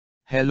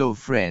Hello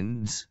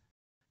friends.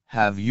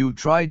 Have you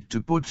tried to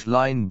put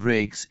line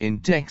breaks in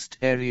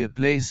Textarea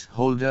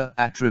placeholder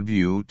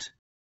attribute,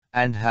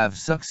 and have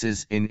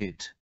success in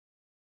it?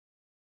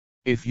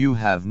 If you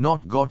have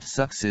not got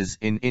success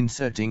in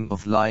inserting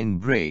of line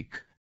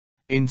break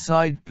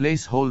inside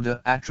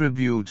placeholder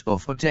attribute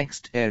of a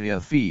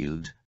Textarea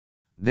field,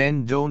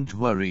 then don't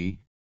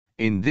worry.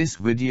 In this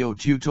video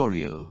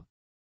tutorial,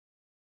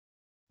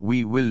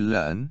 we will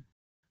learn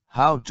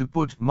how to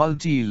put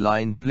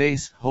multi-line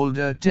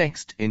placeholder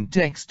text in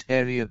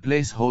Textarea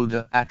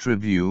placeholder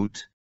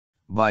attribute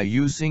by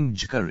using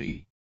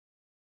jQuery.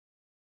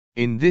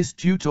 In this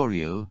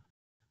tutorial,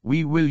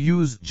 we will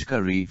use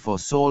jQuery for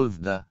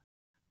solve the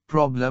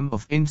problem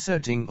of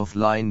inserting of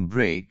line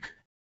break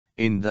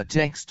in the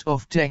text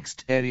of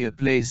Textarea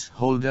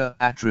placeholder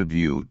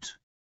attribute.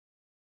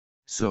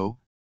 So,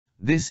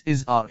 this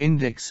is our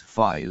index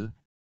file.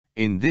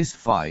 In this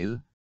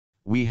file,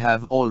 we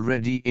have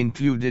already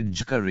included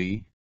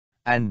jQuery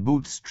and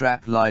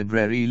Bootstrap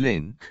library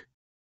link.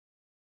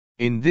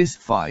 In this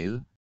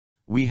file,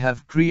 we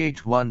have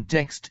create one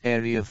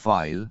Textarea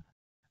file,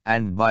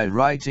 and by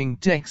writing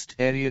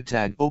Textarea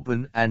tag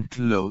open and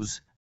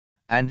close,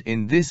 and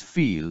in this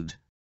field,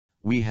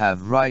 we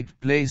have write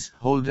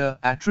placeholder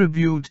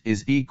attribute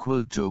is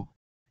equal to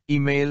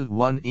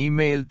email1,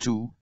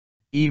 email2,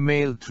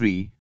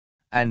 email3,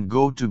 and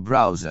go to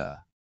browser.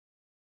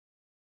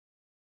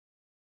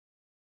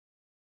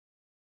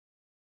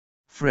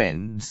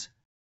 Friends,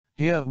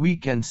 here we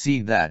can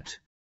see that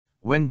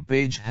when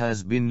page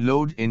has been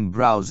loaded in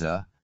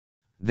browser,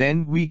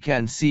 then we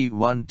can see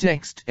one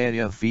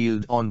Textarea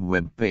field on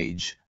web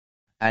page,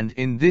 and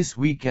in this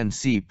we can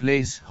see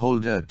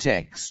placeholder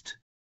text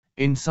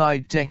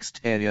inside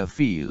Textarea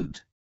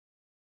field.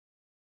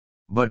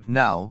 But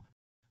now,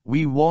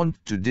 we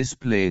want to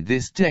display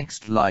this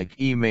text like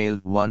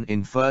email1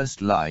 in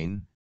first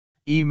line,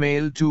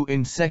 email2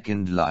 in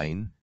second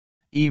line,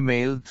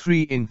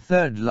 email3 in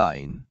third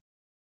line.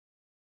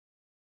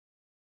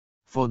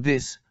 For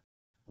this,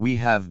 we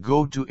have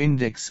go to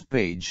index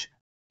page,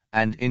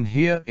 and in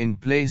here in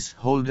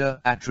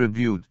placeholder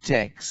attribute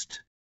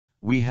text,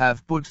 we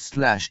have put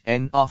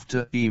 /n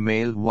after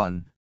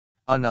email1,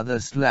 another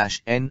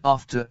 /n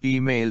after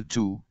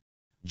email2.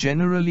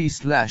 Generally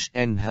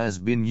 /n has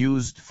been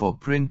used for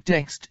print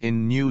text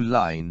in new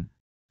line.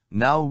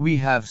 Now we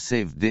have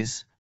saved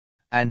this,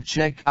 and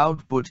check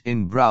output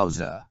in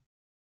browser.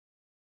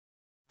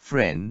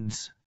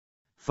 Friends,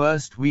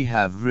 first we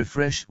have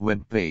refresh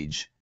web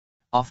page.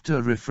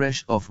 After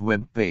refresh of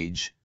web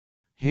page,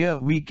 here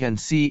we can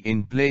see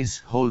in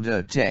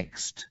placeholder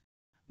text,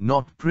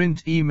 not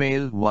print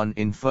email1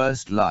 in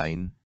first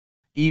line,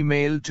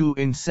 email2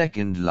 in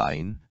second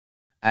line,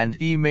 and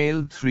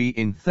email3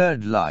 in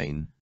third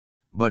line,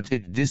 but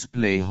it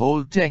display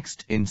whole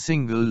text in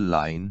single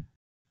line,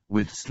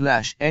 with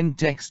 /n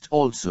text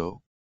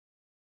also.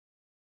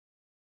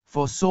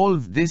 For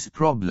solve this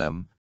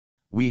problem,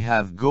 we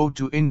have go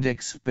to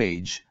index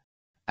page,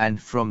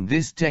 and from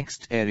this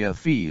Textarea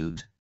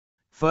field,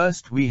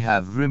 first we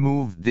have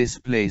removed this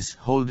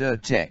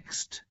placeholder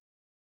text.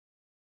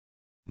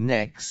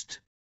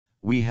 Next,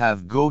 we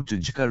have go to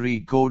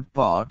jQuery code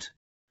part.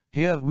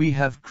 Here we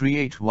have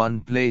create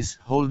one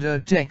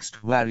placeholder text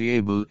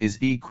variable is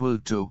equal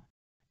to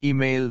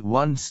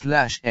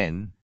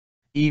email1/n,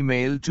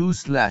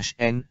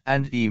 email2/n,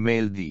 and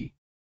emaild.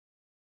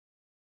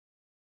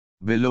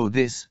 Below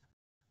this,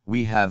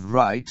 we have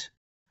write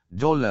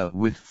 $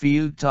 with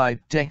field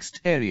type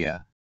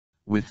Textarea,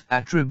 with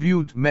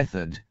attribute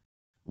method,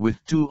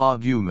 with two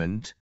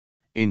argument.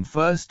 In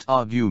first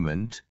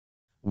argument,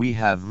 we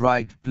have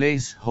write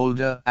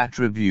placeholder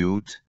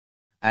attribute,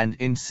 and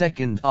in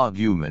second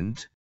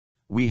argument,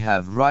 we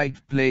have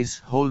write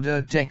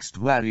placeholder text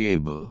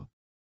variable.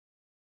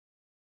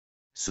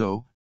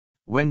 So,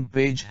 when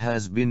page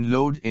has been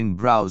loaded in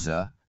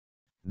browser,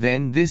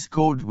 then this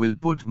code will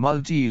put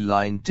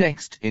multi-line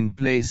text in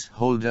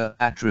placeholder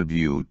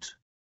attribute.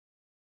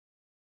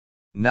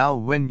 Now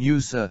when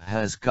user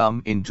has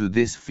come into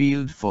this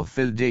field for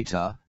fill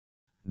data,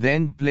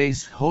 then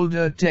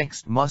placeholder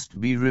text must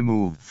be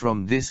removed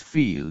from this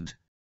field.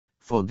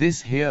 For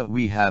this here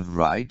we have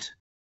write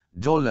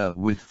 $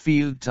 with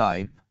field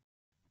type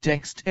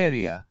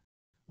Textarea,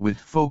 with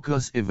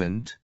focus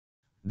event.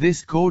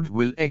 This code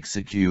will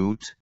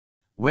execute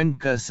when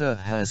cursor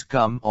has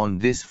come on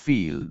this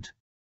field.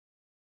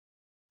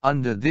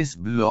 Under this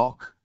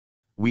block,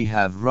 we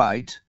have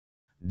write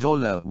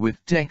 $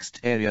 with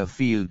Textarea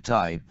field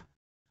type,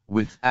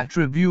 with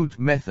attribute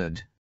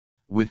method,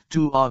 with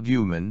two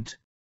argument.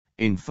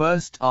 In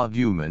first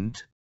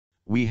argument,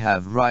 we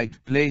have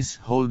write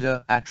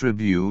placeholder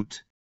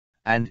attribute,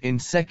 and in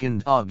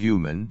second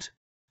argument,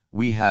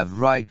 we have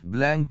write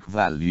blank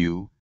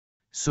value,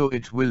 so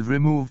it will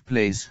remove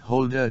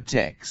placeholder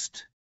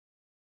text.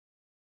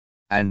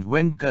 And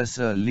when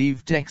cursor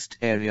leave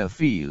Textarea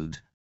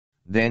field,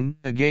 then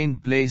again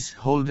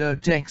placeholder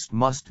text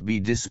must be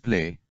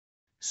displayed.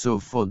 So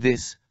for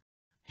this,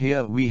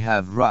 here we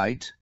have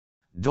write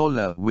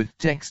 $ with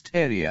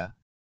Textarea,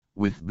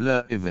 with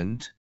blur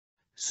event,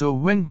 So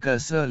when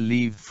cursor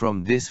leave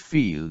from this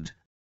field,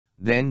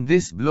 then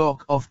this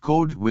block of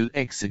code will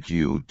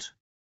execute.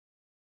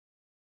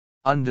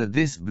 Under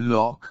this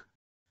block,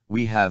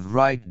 we have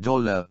write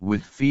 $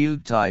 with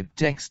field type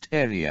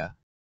Textarea,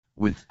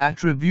 with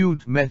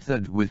attribute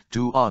method with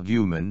 2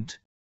 argument.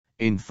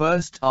 In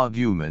first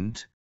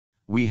argument,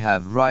 we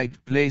have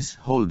write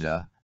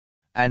placeholder,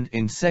 and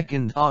in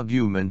second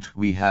argument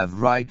we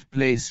have write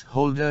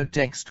placeholder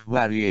text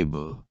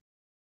variable.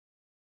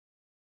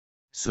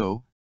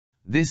 So,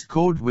 this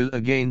code will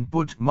again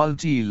put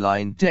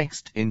multi-line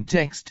text in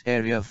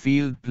Textarea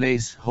field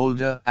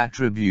placeholder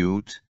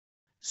attribute.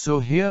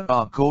 So here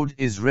our code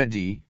is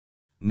ready.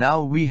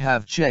 Now we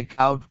have check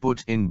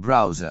output in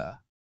browser.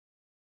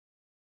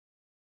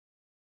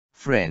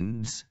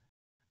 Friends,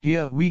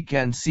 here we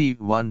can see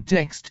one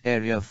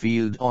Textarea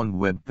field on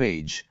web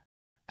page,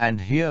 and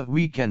here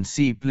we can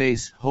see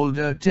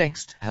placeholder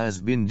text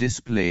has been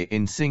displayed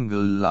in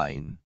single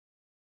line.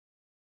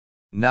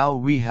 Now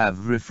we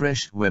have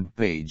refreshed web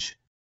page.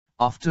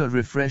 After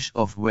refresh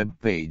of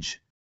web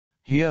page,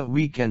 here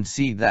we can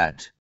see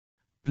that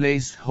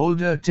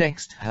placeholder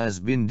text has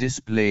been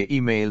displayed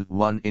email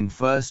 1 in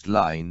first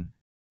line,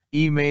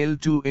 email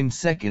 2 in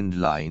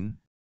second line,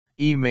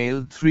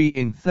 email 3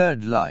 in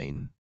third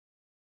line.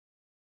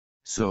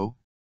 So,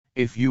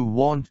 if you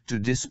want to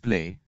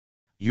display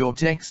your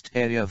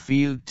Textarea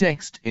field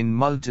text in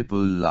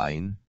multiple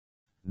line,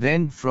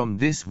 then from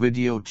this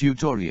video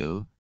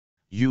tutorial,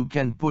 you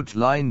can put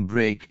line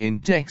break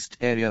in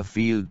Textarea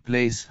field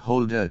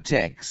placeholder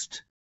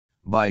text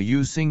by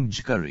using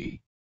jQuery.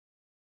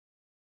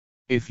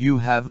 If you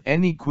have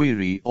any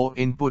query or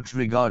input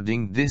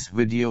regarding this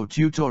video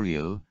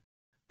tutorial,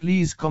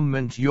 please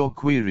comment your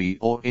query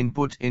or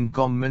input in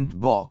comment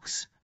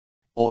box.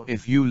 Or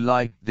if you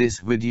like this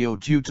video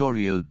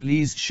tutorial,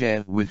 please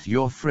share with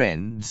your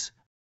friends.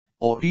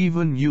 Or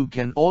even you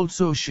can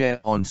also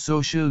share on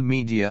social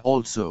media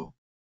also.